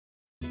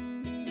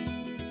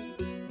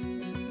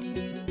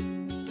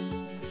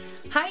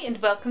Hi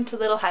and welcome to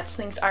Little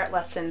Hatchlings Art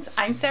Lessons.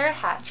 I'm Sarah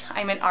Hatch.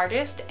 I'm an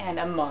artist and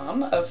a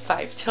mom of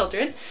 5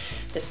 children.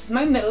 This is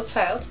my middle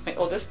child, my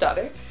oldest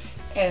daughter,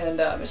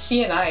 and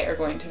she and I are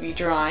going to be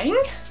drawing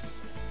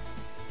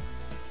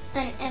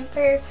an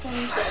emperor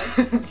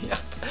penguin. Yep.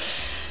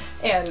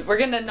 And we're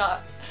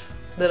gonna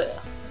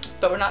but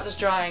we're not just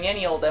drawing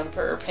any old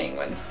emperor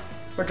penguin.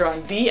 We're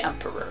drawing the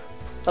emperor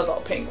of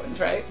all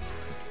penguins, right?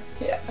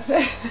 Yeah.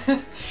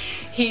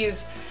 He's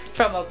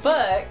from a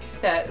book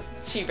that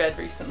she read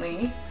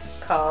recently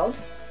called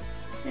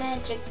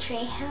Magic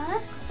Tree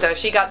House. So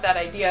she got that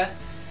idea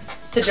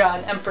to draw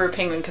an emperor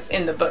penguin because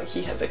in the book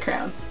he has a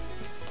crown.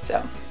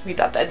 So we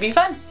thought that'd be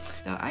fun.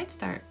 So I'd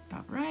start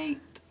about right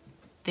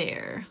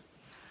there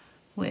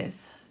with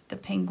the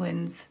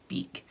penguin's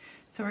beak.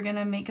 So we're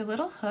gonna make a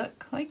little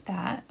hook like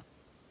that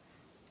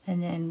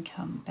and then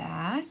come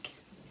back.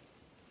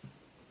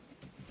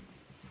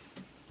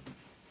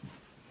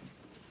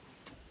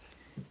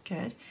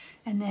 Good.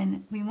 And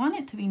then we want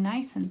it to be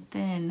nice and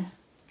thin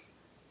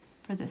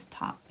for this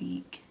top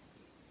beak.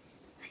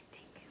 I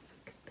think it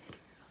looks better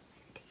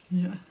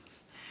already.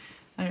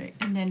 Yeah. Alright,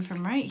 and then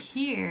from right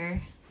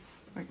here,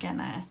 we're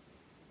gonna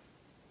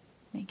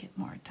make it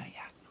more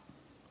diagonal.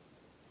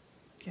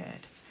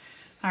 Good.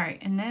 Alright,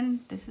 and then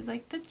this is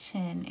like the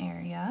chin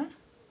area.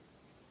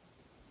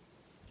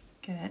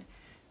 Good.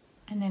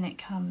 And then it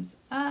comes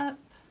up.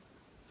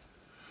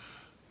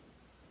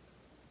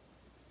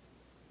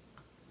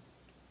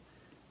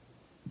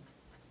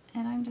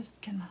 And I'm just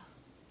gonna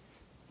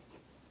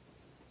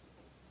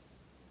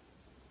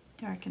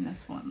darken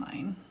this one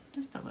line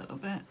just a little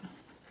bit.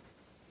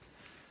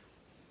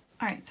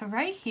 Alright, so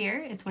right here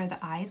is where the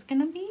eye's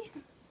gonna be.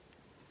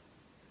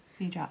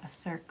 So you draw a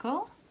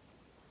circle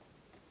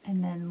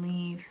and then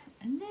leave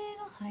a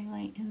little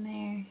highlight in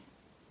there.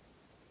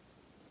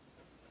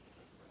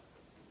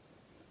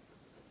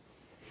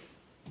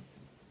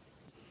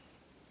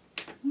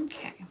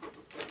 Okay,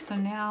 so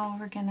now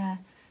we're gonna,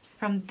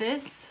 from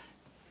this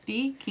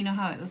beak, you know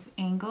how it was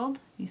angled?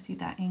 You see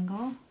that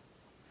angle?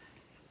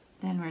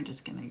 Then we're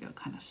just gonna go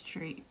kind of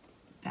straight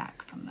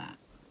back from that.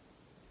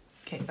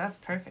 Okay, that's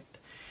perfect.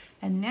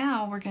 And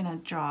now we're gonna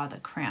draw the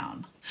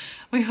crown.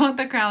 We want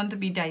the crown to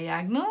be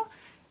diagonal,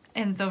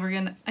 and so we're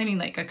gonna,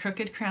 like a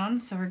crooked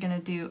crown, so we're gonna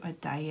do a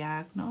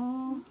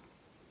diagonal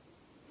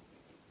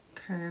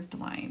curved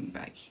line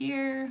back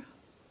here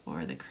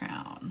for the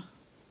crown.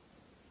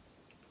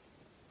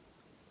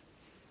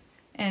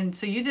 And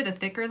so you did a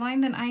thicker line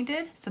than I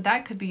did, so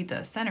that could be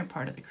the center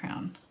part of the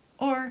crown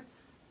or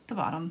the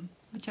bottom,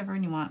 whichever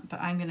one you want,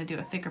 but I'm gonna do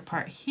a thicker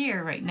part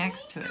here right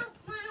next to it.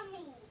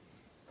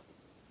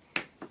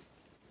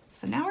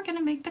 So now we're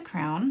gonna make the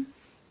crown,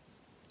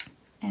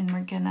 and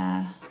we're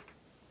gonna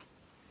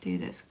do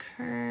this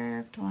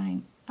curved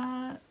line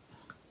up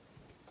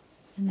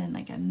and then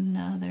like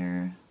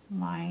another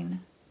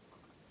line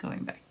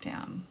going back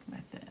down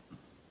with it.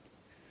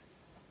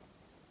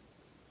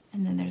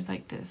 And then there's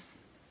like this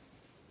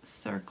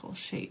circle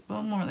shape,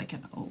 well, more like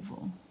an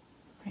oval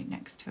right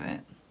next to it.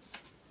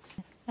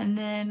 And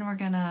then we're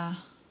gonna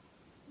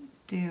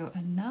do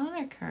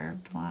another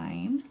curved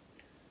line,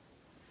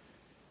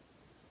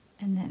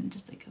 and then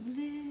just like a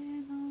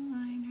little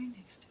line right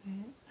next to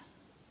it,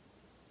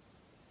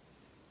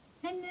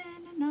 and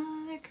then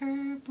another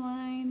curved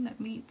line that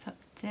meets up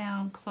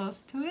down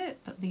close to it,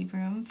 but leave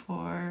room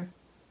for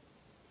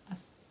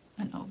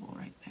an oval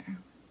right there.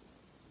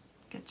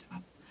 Good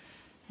job.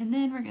 And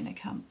then we're gonna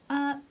come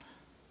up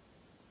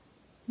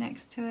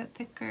next to it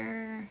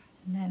thicker,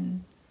 and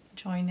then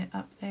join it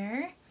up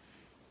there,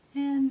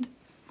 and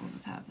we'll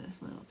just have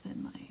this little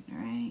thin line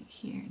right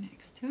here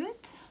next to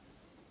it.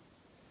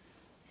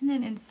 And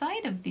then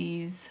inside of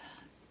these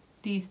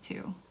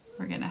two,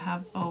 we're gonna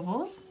have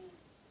ovals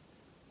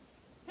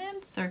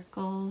and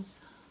circles.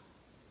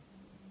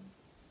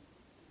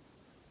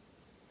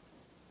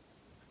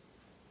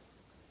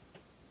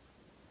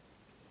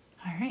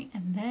 Alright,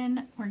 and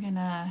then we're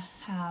gonna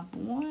have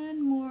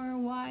one more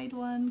wide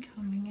one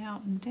coming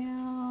out and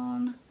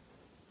down.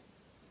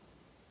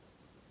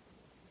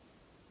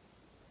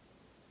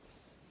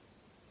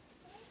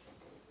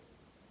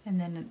 And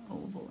then an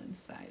oval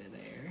inside of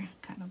there,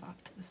 kind of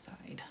off to the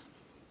side.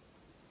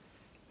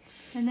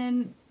 And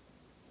then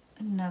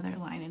another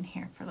line in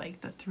here for like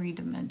the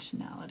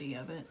 3-dimensionality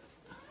of it.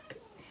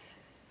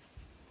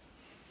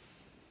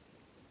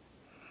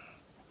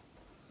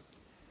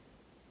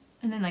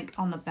 And then like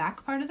on the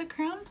back part of the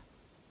crown,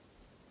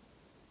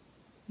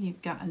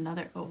 you've got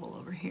another oval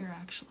over here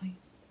actually.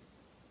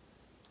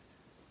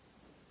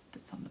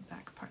 That's on the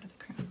back part of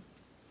the crown.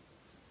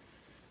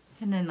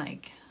 And then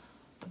like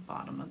the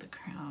bottom of the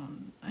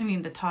crown,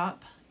 the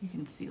top, you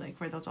can see like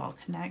where those all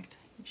connect.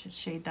 You should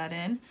shade that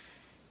in.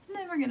 And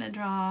then we're gonna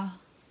draw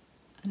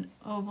an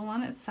oval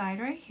on its side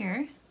right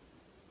here.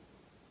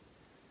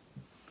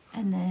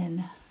 And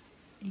then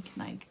you can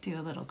like do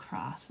a little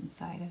cross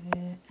inside of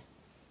it.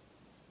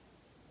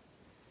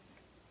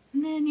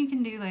 And then you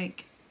can do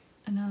like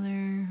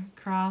another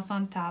cross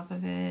on top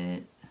of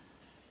it.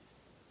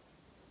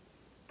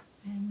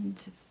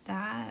 And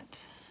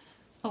that,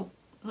 oh,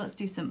 let's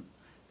do some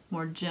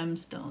more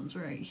gemstones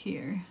right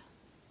here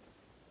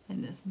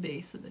in this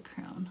base of the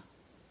crown.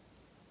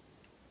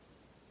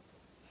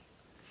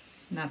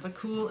 And that's a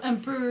cool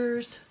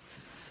emperor's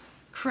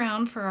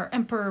crown for our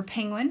emperor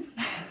penguin.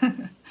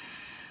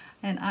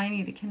 And I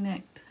need to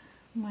connect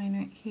mine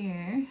right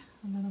here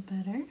a little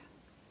better.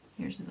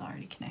 Yours is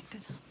already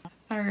connected.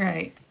 All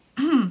right.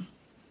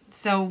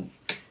 So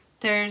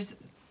there's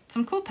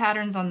some cool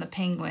patterns on the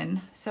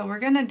penguin. So we're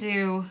gonna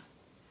do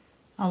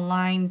a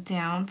line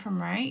down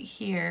from right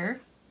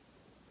here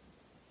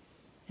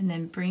and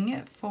then bring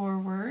it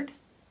forward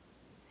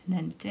and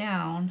then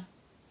down,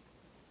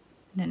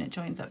 and then it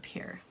joins up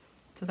here.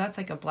 So that's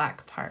like a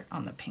black part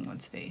on the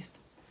penguin's face.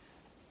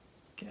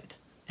 Good.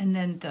 And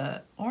then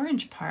the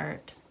orange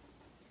part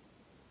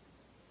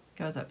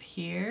goes up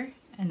here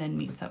and then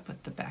meets up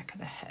with the back of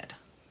the head.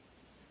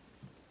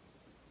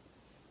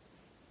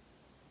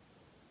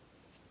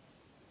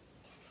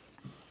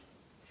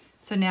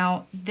 So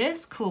now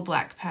this cool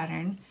black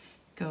pattern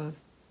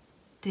goes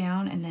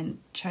down and then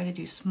try to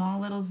do small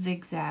little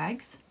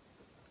zigzags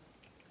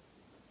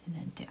and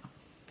then down.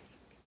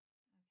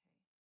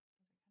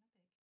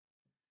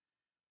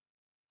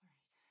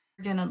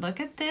 We're gonna look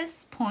at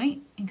this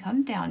point and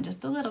come down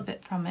just a little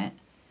bit from it,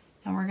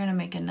 and we're gonna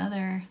make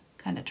another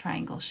kind of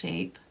triangle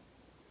shape.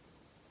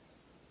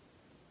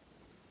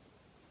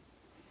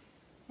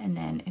 And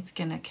then it's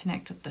gonna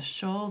connect with the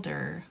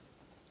shoulder,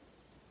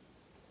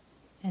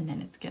 and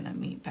then it's gonna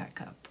meet back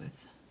up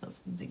with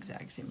those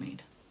zigzags you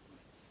made.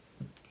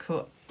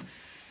 Cool.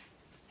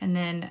 And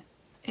then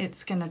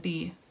it's gonna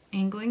be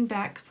angling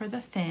back for the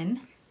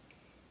fin,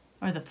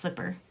 or the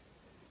flipper.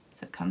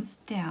 So it comes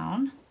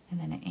down, and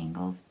then it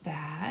angles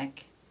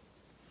back.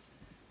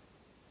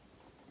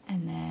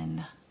 And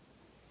then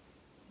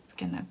it's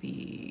gonna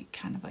be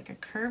kind of like a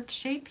curved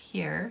shape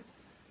here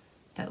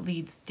that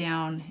leads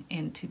down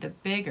into the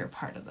bigger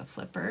part of the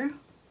flipper.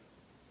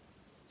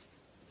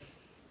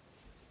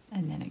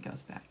 And then it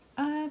goes back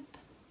up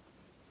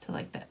to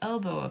like the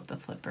elbow of the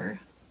flipper.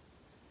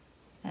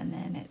 And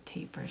then it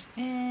tapers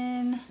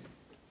in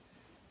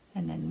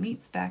and then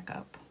meets back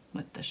up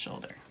with the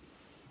shoulder.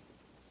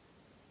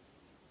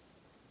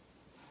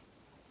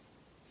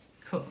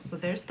 Cool, so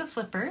there's the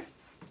flipper.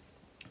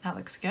 That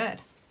looks good.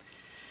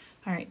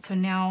 All right, so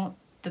now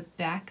the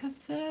back of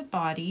the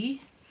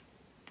body,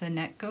 the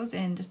neck goes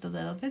in just a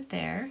little bit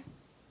there,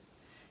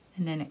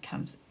 and then it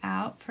comes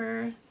out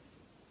for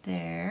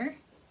there,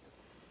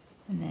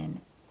 and then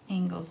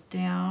angles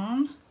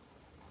down,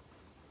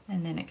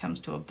 and then it comes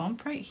to a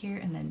bump right here,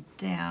 and then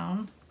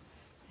down,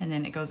 and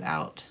then it goes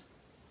out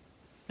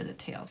for the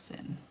tail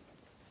fin,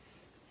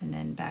 and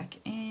then back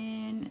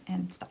in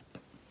and stop.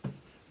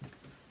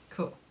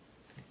 Cool.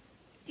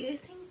 Do you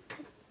think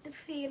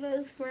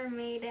tuxedos were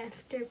made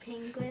after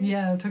penguins?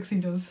 Yeah,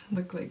 tuxedos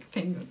look like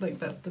penguin, like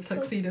that's the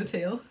tuxedo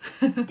tail.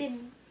 Did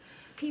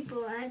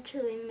people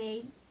actually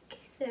make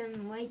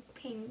them like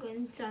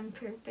penguins on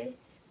purpose?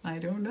 I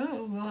don't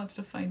know. We'll have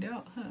to find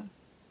out,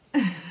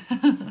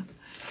 huh?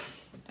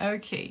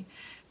 Okay,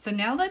 so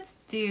now let's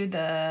do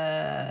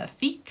the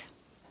feet.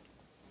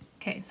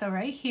 Okay, so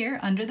right here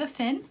under the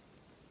fin,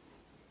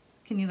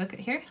 can you look at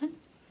here, huh?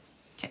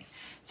 Okay,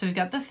 so we've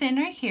got the fin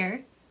right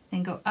here,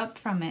 then go up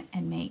from it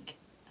and make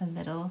a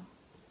little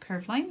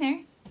curved line there,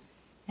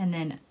 and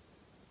then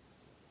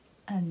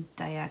a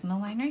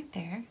diagonal line right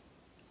there,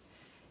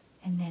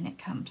 and then it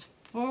comes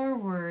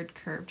forward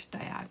curved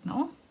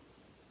diagonal,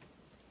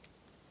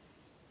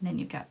 and then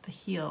you've got the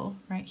heel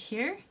right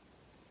here,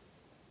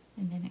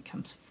 and then it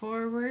comes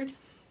forward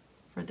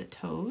for the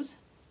toes,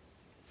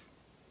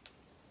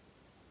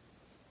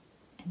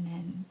 and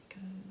then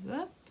goes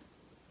up,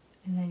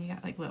 and then you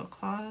got like little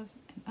claws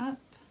and up.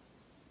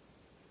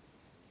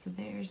 So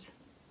there's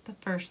the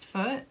first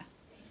foot,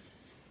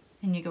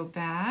 and you go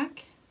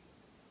back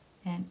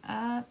and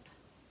up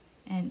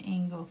and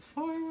angle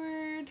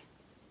forward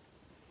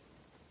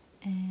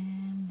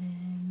and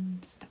then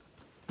stop.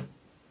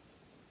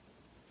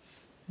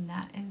 And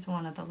that is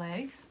one of the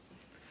legs.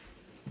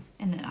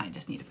 And then I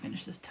just need to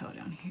finish this toe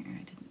down here.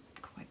 I didn't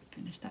quite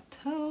finish that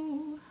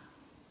toe.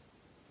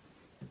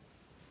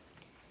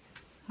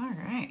 All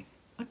right,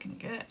 looking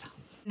good.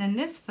 And then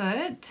this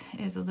foot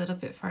is a little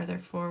bit farther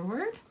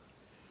forward,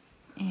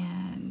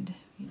 and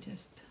you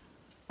just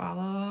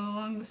follow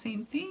along the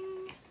same thing.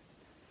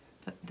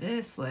 But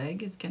this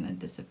leg is gonna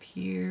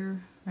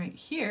disappear right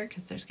here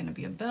because there's gonna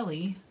be a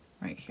belly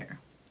right here.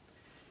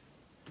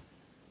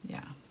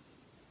 Yeah.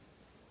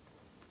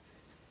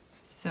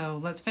 So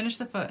let's finish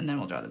the foot and then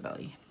we'll draw the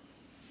belly.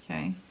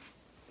 Okay.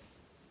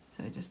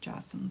 So just draw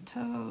some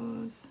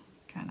toes,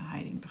 kind of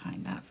hiding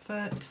behind that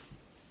foot.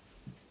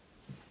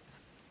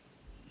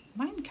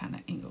 Mine kind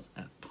of angles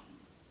up.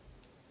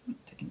 I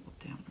need to angle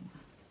down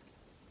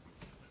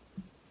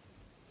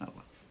more. Oh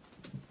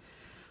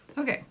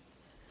well. Okay.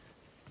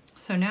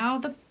 So now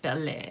the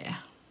belly.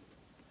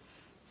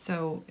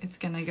 So it's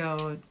gonna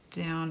go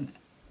down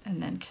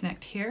and then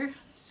connect here.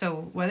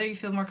 So whether you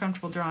feel more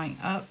comfortable drawing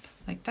up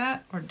like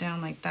that or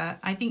down like that,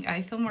 I think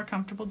I feel more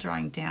comfortable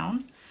drawing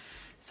down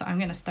So I'm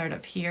gonna start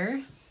up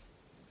here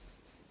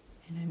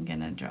and I'm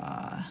gonna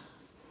draw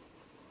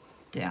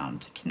down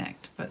to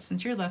connect. But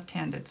since you're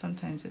left-handed,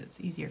 sometimes it's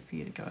easier for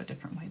you to go a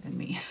different way than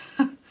me.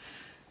 I'm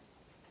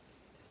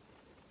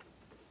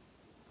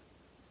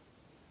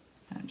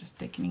just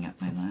thickening up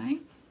my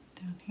line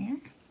down here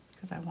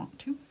because I want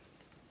to.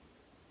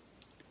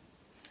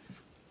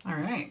 All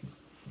right,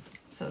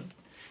 so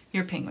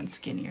your penguin's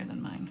skinnier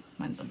than mine.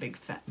 Mine's a big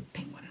fat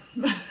penguin.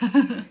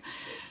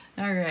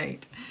 All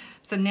right,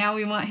 so now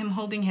we want him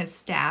holding his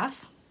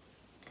staff.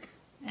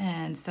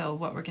 And so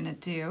what we're gonna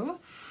do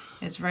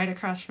is right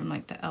across from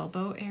like the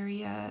elbow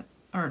area,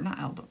 or not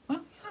elbow,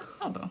 well,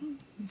 elbow.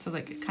 So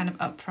like kind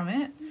of up from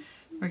it,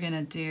 we're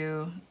gonna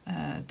do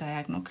a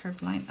diagonal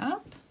curved line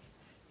up,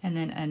 and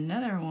then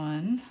another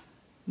one,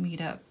 meet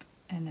up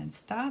and then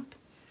stop.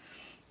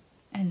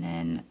 And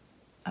then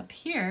up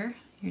here,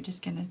 you're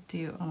just gonna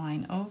do a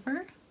line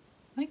over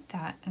like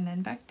that and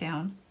then back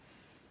down.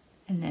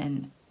 And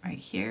then right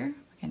here,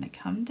 we're gonna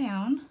come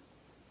down,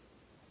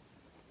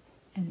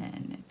 and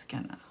then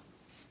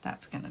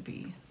that's gonna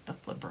be the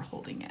flipper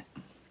holding it.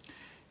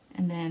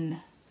 And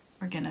then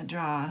we're gonna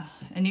draw,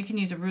 and you can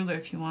use a ruler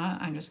if you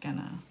want. I'm just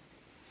gonna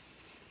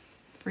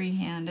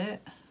freehand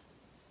it.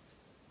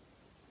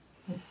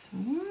 This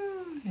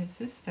is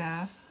his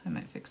staff. I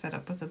might fix that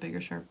up with a bigger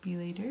Sharpie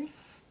later.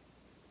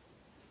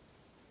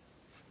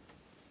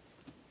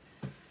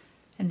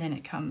 And then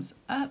it comes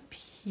up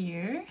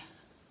here.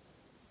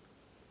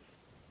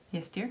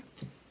 Yes, dear?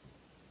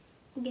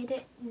 Get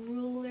it?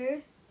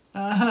 Ruler.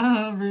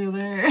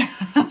 Ruler.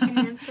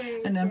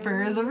 An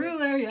emperor is a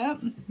ruler, yep.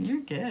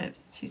 You're good.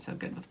 She's so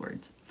good with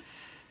words.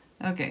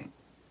 Okay.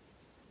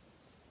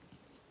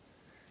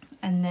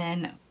 And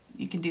then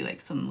you can do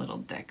like some little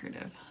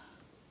decorative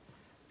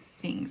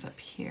things up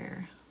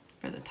here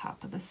for the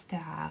top of the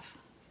staff.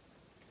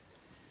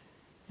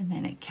 And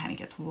then it kind of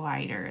gets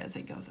wider as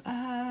it goes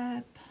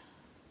up.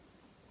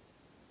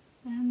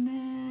 And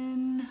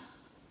then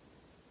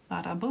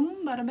bada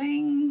boom, bada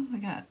bang. We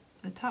got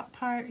the top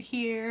part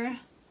here.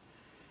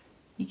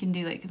 You can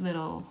do like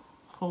little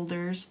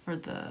holders for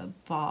the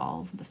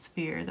ball, the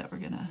sphere that we're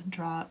gonna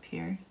draw up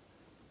here.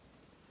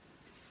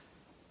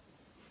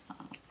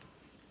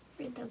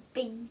 For the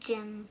big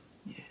gem.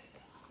 Yeah.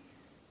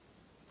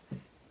 You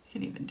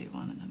can even do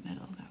one in the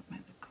middle. That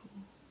might look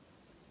cool.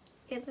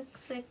 It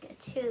looks like a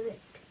tulip.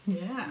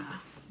 Yeah,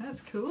 that's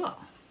cool.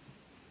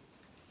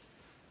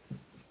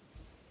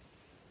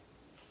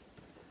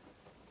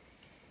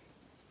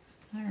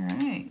 All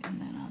right, and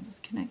then I'll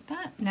just connect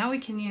that. Now we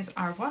can use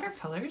our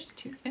watercolors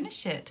to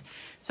finish it.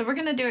 So we're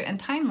gonna do it in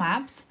time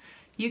lapse.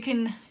 You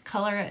can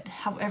color it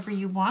however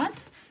you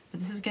want,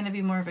 but this is gonna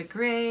be more of a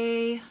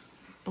gray,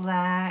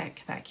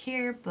 black back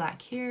here,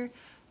 black here,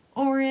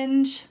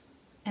 orange,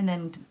 and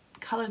then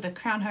color the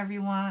crown however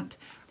you want.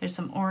 There's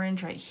some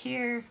orange right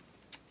here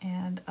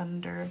and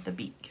under the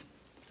beak.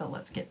 So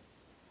let's get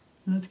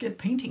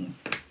painting.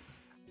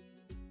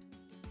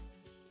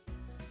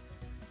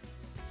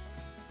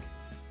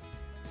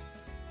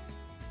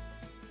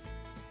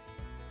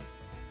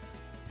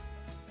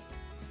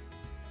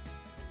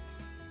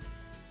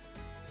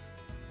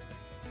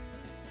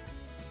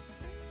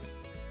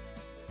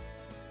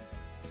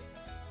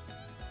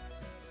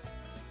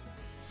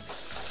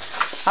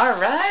 All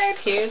right,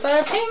 here's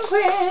our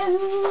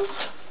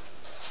penguins.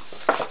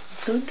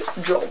 Good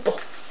job.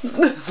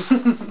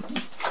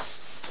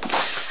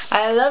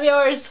 I love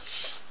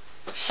yours,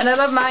 and I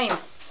love mine.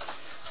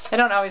 I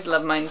don't always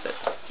love mine,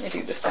 but I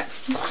do this time.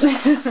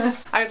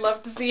 I'd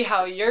love to see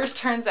how yours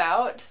turns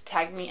out.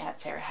 Tag me at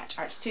Sarah Hatch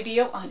Art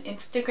Studio on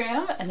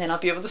Instagram, and then I'll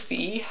be able to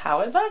see how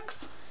it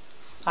looks.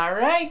 All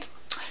right,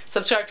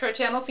 subscribe to our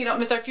channel so you don't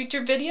miss our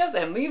future videos,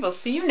 and we will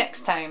see you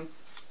next time.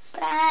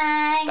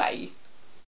 Bye. Bye.